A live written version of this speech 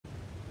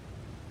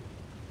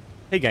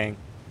Hey gang,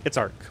 it's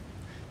Ark.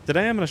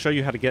 Today I'm going to show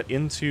you how to get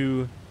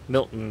into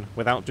Milton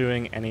without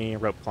doing any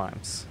rope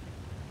climbs.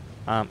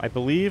 I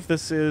believe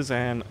this is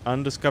an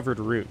undiscovered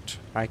route.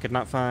 I could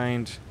not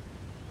find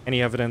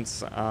any evidence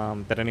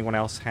that anyone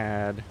else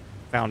had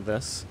found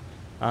this.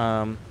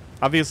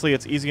 Obviously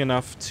it's easy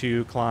enough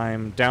to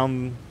climb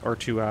down, or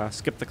to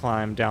skip the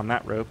climb down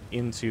that rope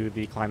into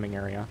the climbing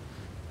area.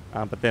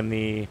 But then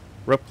the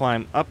rope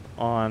climb up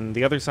on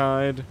the other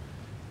side,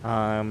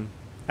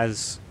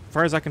 as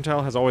far as I can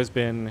tell, has always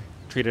been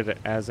treated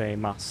as a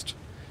must.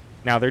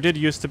 Now, there did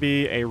used to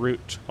be a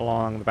route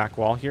along the back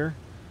wall here,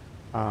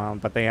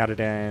 but they added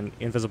an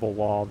invisible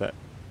wall that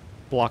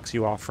blocks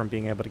you off from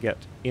being able to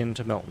get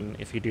into Milton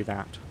if you do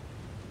that.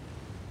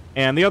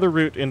 And the other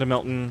route into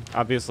Milton,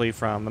 obviously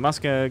from the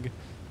Muskeg,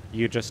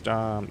 you just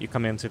you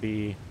come into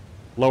the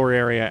lower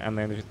area, and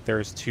then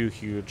there's two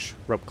huge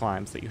rope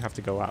climbs that you have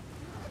to go up.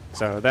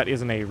 So that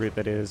isn't a route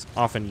that is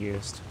often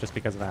used, just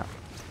because of that.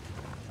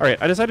 Alright,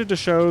 I decided to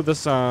show this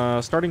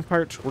starting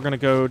part. We're going to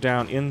go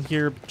down in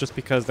here just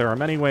because there are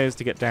many ways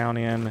to get down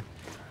in,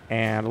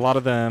 and a lot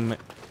of them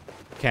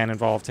can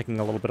involve taking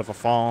a little bit of a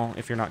fall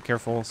if you're not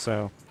careful,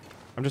 so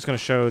I'm just going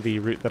to show the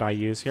route that I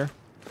use here.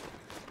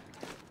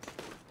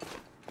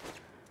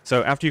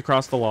 So after you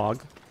cross the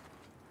log,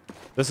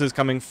 this is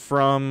coming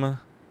from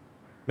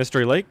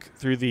Mystery Lake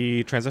through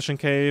the transition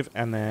cave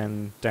and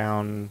then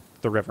down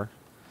the river.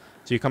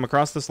 So you come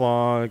across this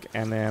log,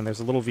 and then there's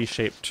a little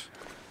V-shaped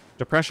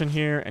depression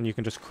here, and you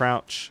can just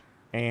crouch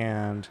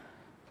and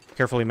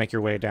carefully make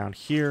your way down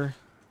here.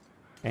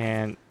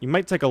 And you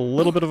might take a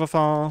little bit of a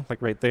fall,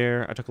 like right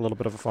there. I took a little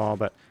bit of a fall,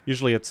 but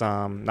usually it's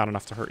not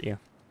enough to hurt you.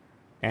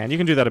 And you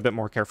can do that a bit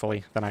more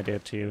carefully than I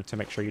did to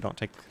make sure you don't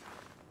take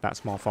that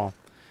small fall.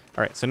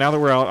 Alright, so now that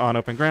we're out on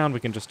open ground, we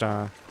can just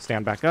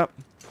stand back up.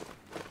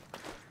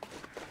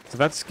 So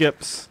that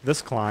skips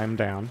this climb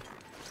down.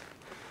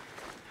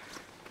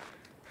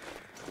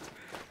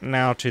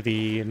 Now to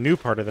the new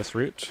part of this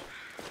route.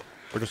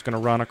 We're just going to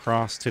run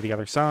across to the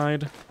other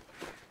side.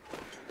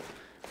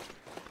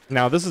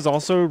 Now, this is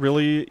also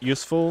really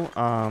useful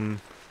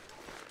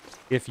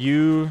if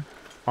you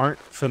aren't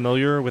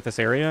familiar with this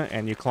area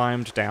and you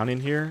climbed down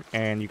in here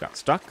and you got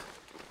stuck,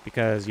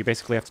 because you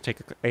basically have to take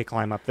a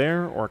climb up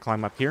there or a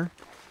climb up here.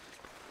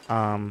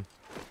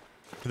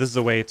 This is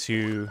a way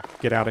to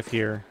get out of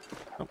here.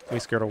 Oh, we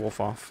scared a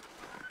wolf off.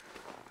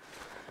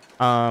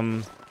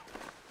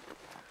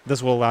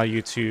 This will allow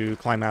you to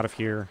climb out of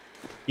here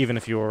even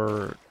if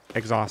you're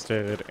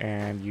exhausted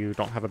and you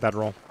don't have a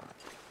bedroll.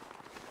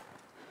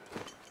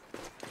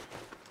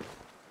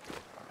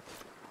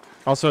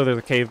 Also, there's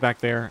a cave back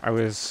there. I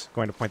was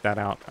going to point that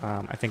out.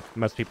 I think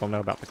most people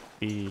know about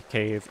the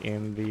cave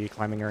in the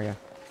climbing area.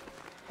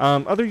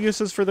 Other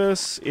uses for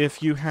this,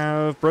 if you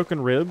have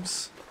broken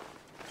ribs,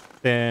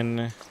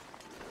 then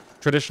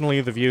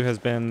traditionally the view has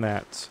been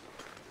that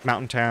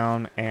Mountain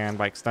Town and,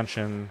 by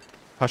extension,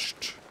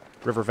 Hushed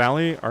River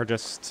Valley are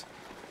just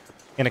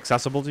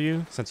inaccessible to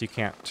you, since you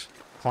can't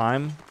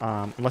climb,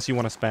 unless you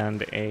want to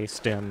spend a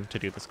stim to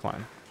do this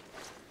climb.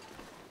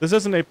 This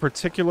isn't a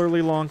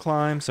particularly long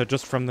climb, so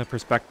just from the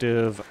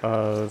perspective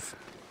of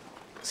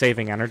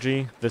saving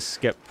energy, this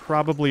skip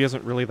probably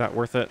isn't really that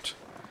worth it.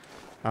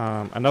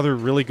 Another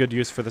really good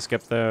use for the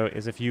skip, though,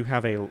 is if you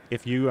have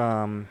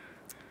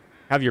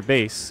have your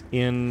base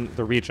in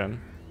the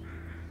region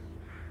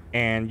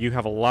and you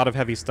have a lot of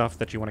heavy stuff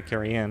that you want to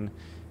carry in,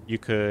 you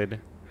could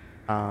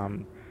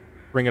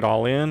bring it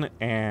all in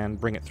and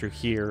bring it through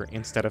here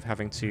instead of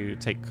having to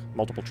take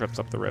multiple trips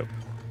up the rope.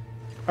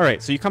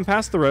 Alright, so you come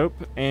past the rope,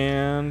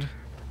 and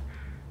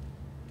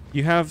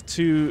you have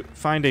to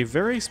find a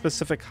very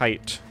specific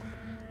height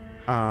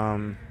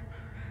to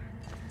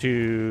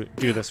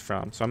do this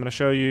from. So I'm going to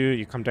show you.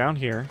 You come down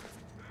here.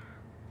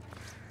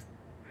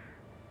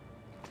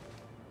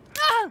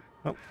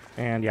 Oh,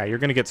 and yeah, you're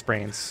going to get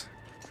sprains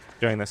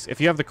doing this. If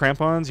you have the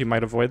crampons, you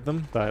might avoid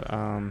them, but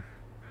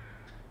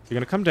you're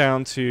going to come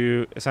down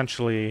to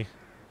essentially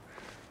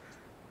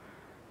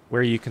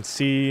where you can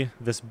see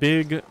this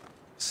big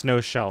snow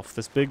shelf,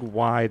 this big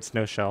wide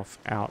snow shelf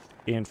out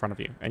in front of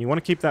you. And you want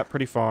to keep that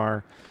pretty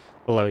far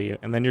below you.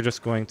 And then you're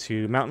just going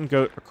to mountain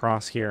goat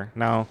across here.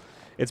 Now,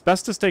 it's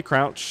best to stay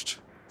crouched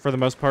for the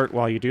most part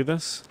while you do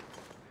this,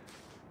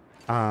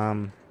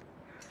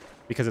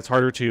 because it's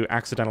harder to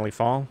accidentally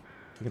fall.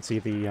 You can see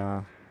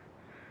the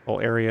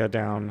whole area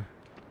down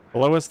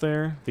below us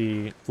there,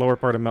 the lower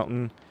part of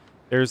Milton.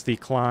 There's the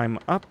climb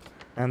up,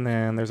 and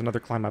then there's another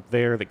climb up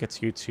there that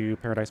gets you to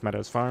Paradise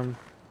Meadows Farm,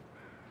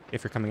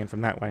 if you're coming in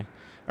from that way.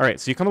 Alright,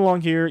 so you come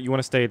along here, you want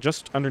to stay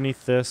just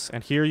underneath this,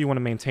 and here you want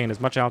to maintain as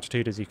much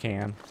altitude as you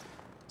can.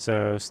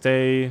 So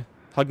stay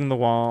hugging the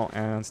wall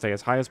and stay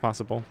as high as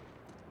possible.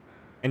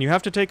 And you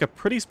have to take a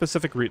pretty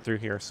specific route through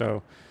here,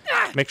 so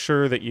make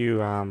sure that you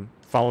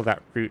follow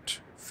that route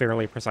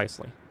fairly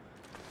precisely.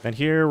 Then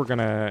here, we're going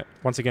to,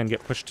 once again,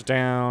 get pushed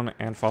down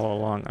and follow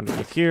along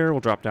underneath here. We'll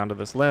drop down to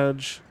this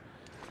ledge.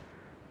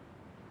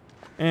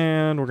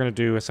 And we're going to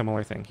do a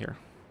similar thing here.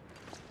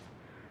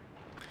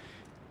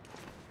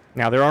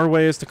 Now, there are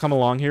ways to come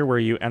along here where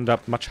you end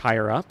up much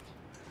higher up.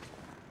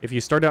 If you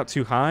start out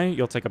too high,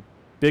 you'll take a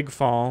big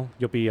fall.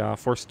 You'll be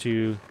forced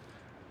to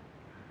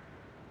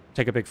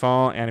take a big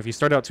fall. And if you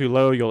start out too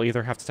low, you'll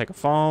either have to take a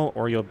fall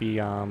or you'll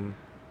be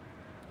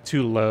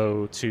too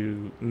low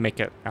to make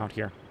it out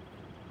here.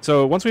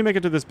 So once we make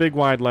it to this big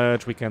wide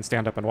ledge, we can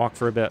stand up and walk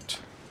for a bit.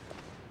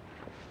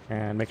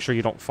 And make sure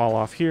you don't fall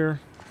off here.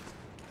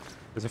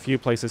 There's a few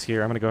places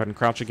here. I'm going to go ahead and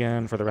crouch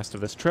again for the rest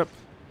of this trip.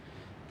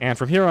 And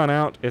from here on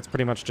out, it's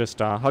pretty much just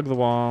hug the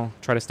wall,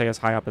 try to stay as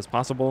high up as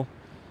possible,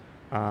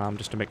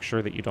 just to make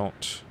sure that you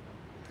don't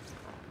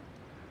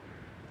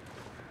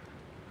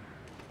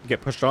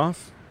get pushed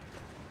off.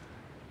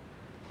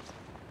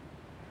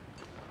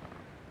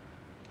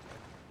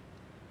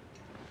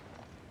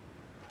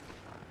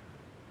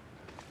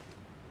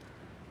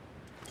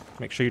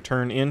 Make sure you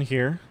turn in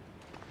here.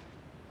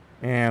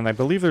 And I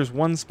believe there's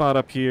one spot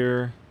up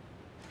here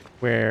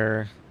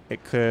where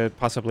it could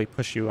possibly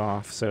push you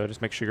off, so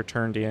just make sure you're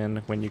turned in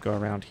when you go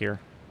around here.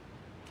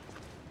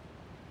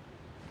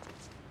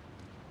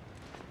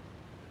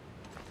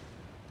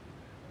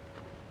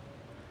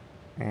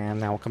 And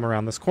now we'll come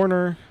around this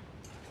corner.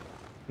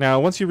 Now,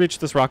 once you reach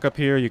this rock up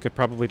here, you could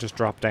probably just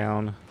drop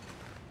down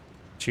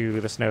to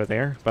the snow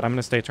there, but I'm going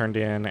to stay turned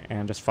in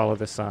and just follow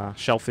this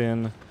shelf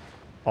in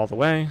all the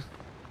way.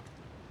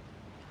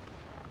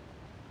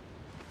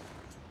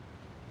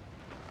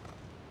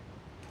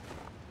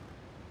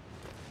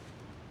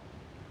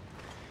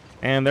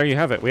 And there you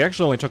have it. We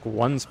actually only took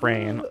one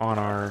sprain on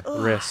our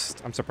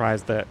wrist. I'm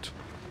surprised that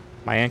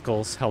my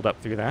ankles held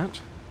up through that.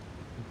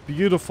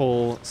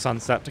 Beautiful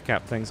sunset to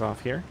cap things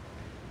off here.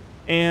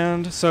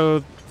 And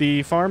so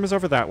the farm is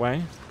over that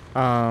way.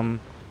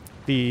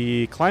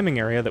 The climbing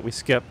area that we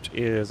skipped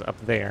is up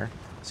there.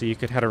 So you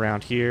could head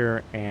around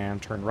here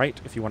and turn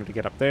right if you wanted to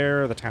get up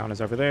there. The town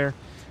is over there.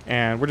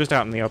 And we're just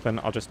out in the open.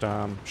 I'll just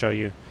show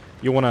you.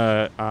 You want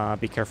to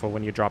be careful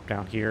when you drop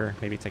down here.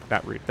 Maybe take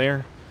that route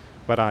there.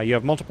 But you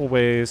have multiple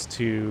ways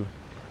to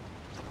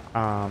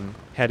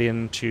head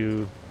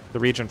into the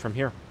region from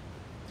here.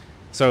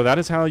 So that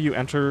is how you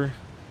enter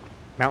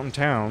Mountain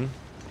Town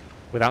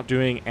without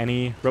doing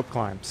any rope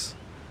climbs.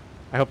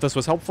 I hope this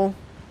was helpful,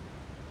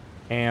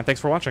 and thanks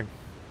for watching.